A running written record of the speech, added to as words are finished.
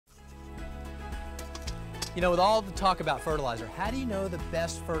You know, with all the talk about fertilizer, how do you know the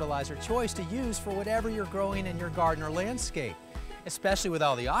best fertilizer choice to use for whatever you're growing in your garden or landscape, especially with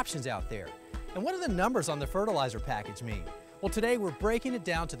all the options out there? And what do the numbers on the fertilizer package mean? Well, today we're breaking it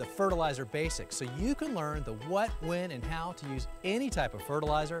down to the fertilizer basics so you can learn the what, when, and how to use any type of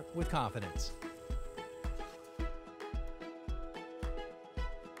fertilizer with confidence.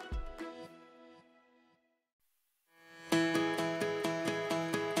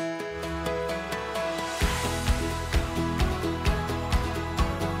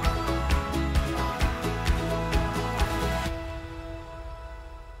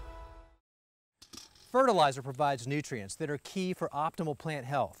 Fertilizer provides nutrients that are key for optimal plant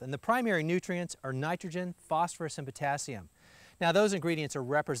health, and the primary nutrients are nitrogen, phosphorus, and potassium. Now, those ingredients are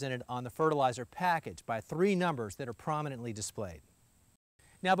represented on the fertilizer package by 3 numbers that are prominently displayed.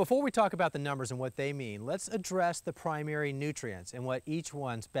 Now, before we talk about the numbers and what they mean, let's address the primary nutrients and what each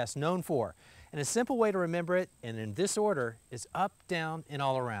one's best known for. And a simple way to remember it, and in this order, is up, down, and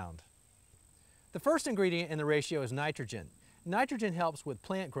all around. The first ingredient in the ratio is nitrogen. Nitrogen helps with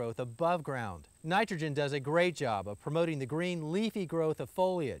plant growth above ground. Nitrogen does a great job of promoting the green leafy growth of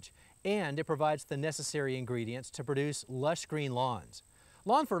foliage, and it provides the necessary ingredients to produce lush green lawns.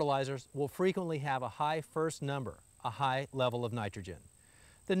 Lawn fertilizers will frequently have a high first number, a high level of nitrogen.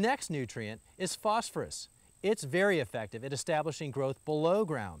 The next nutrient is phosphorus. It's very effective at establishing growth below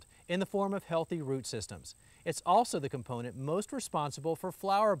ground in the form of healthy root systems. It's also the component most responsible for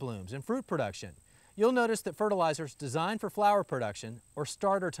flower blooms and fruit production. You'll notice that fertilizers designed for flower production, or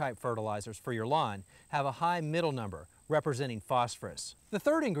starter type fertilizers for your lawn, have a high middle number, representing phosphorus. The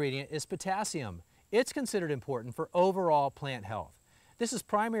third ingredient is potassium. It's considered important for overall plant health. This is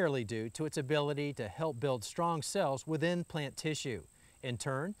primarily due to its ability to help build strong cells within plant tissue. In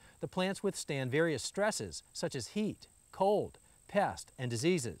turn, the plants withstand various stresses such as heat, cold, pest, and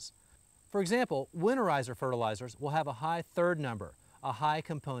diseases. For example, winterizer fertilizers will have a high third number, a high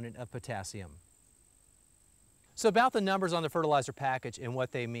component of potassium. So about the numbers on the fertilizer package and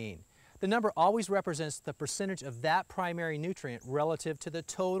what they mean. The number always represents the percentage of that primary nutrient relative to the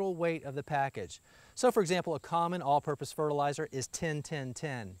total weight of the package. So for example, a common all-purpose fertilizer is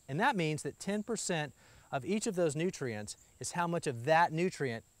 10-10-10, and that means that 10% of each of those nutrients is how much of that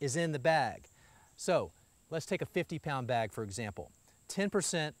nutrient is in the bag. So let's take a 50-pound bag for example.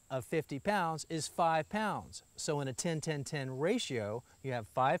 10% of 50 pounds is 5 pounds. So in a 10-10-10 ratio, you have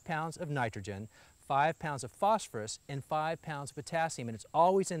 5 pounds of nitrogen, 5 pounds of phosphorus, and 5 pounds of potassium, and it's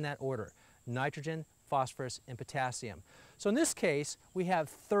always in that order: nitrogen, phosphorus, and potassium. So in this case, we have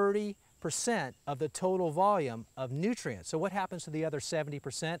 30% of the total volume of nutrients. So what happens to the other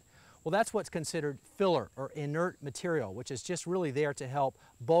 70%? Well, that's what's considered filler or inert material, which is just really there to help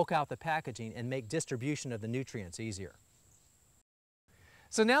bulk out the packaging and make distribution of the nutrients easier.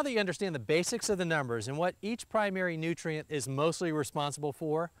 So now that you understand the basics of the numbers and what each primary nutrient is mostly responsible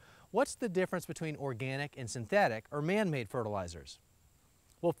for, what's the difference between organic and synthetic or man-made fertilizers?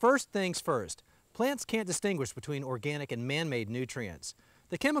 Well, first things first, plants can't distinguish between organic and man-made nutrients.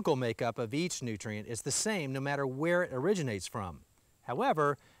 The chemical makeup of each nutrient is the same no matter where it originates from.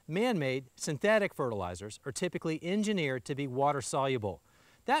 However, man-made synthetic fertilizers are typically engineered to be water-soluble.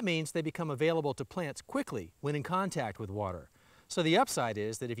 That means they become available to plants quickly when in contact with water. So the upside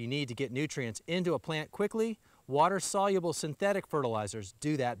is that if you need to get nutrients into a plant quickly, water-soluble synthetic fertilizers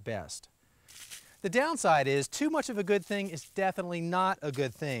do that best. The downside is too much of a good thing is definitely not a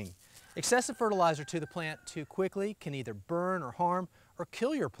good thing. Excessive fertilizer to the plant too quickly can either burn or harm or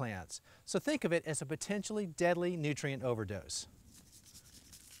kill your plants. So think of it as a potentially deadly nutrient overdose.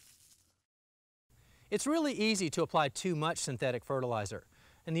 It's really easy to apply too much synthetic fertilizer.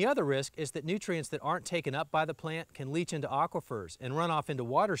 And the other risk is that nutrients that aren't taken up by the plant can leach into aquifers and run off into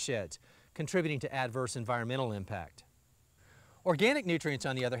watersheds, contributing to adverse environmental impact. Organic nutrients,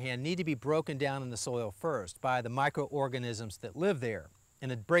 on the other hand, need to be broken down in the soil first by the microorganisms that live there. And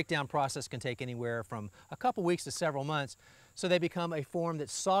the breakdown process can take anywhere from a couple weeks to several months, so they become a form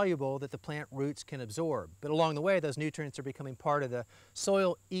that's soluble that the plant roots can absorb. But along the way, those nutrients are becoming part of the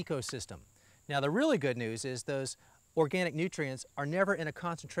soil ecosystem. Now, the really good news is those organic nutrients are never in a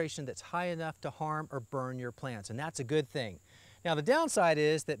concentration that's high enough to harm or burn your plants, and that's a good thing. Now, the downside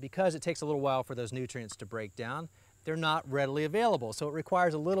is that because it takes a little while for those nutrients to break down, they're not readily available, so it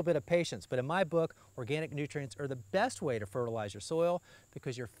requires a little bit of patience. But in my book, organic nutrients are the best way to fertilize your soil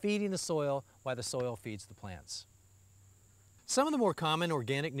because you're feeding the soil while the soil feeds the plants. Some of the more common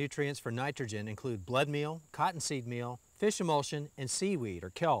organic nutrients for nitrogen include blood meal, cottonseed meal, fish emulsion, and seaweed or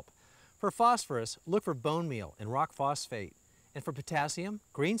kelp. For phosphorus, look for bone meal and rock phosphate. And for potassium,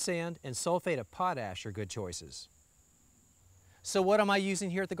 green sand and sulfate of potash are good choices. So what am I using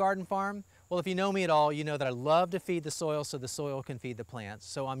here at the garden farm? Well, if you know me at all, you know that I love to feed the soil so the soil can feed the plants,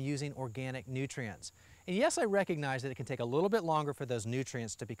 so I'm using organic nutrients. And yes, I recognize that it can take a little bit longer for those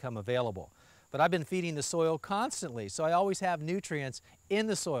nutrients to become available, but I've been feeding the soil constantly, so I always have nutrients in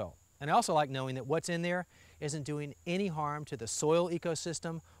the soil. And I also like knowing that what's in there isn't doing any harm to the soil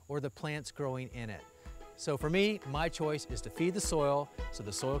ecosystem or the plants growing in it. So for me, my choice is to feed the soil so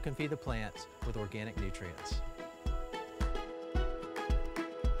the soil can feed the plants with organic nutrients.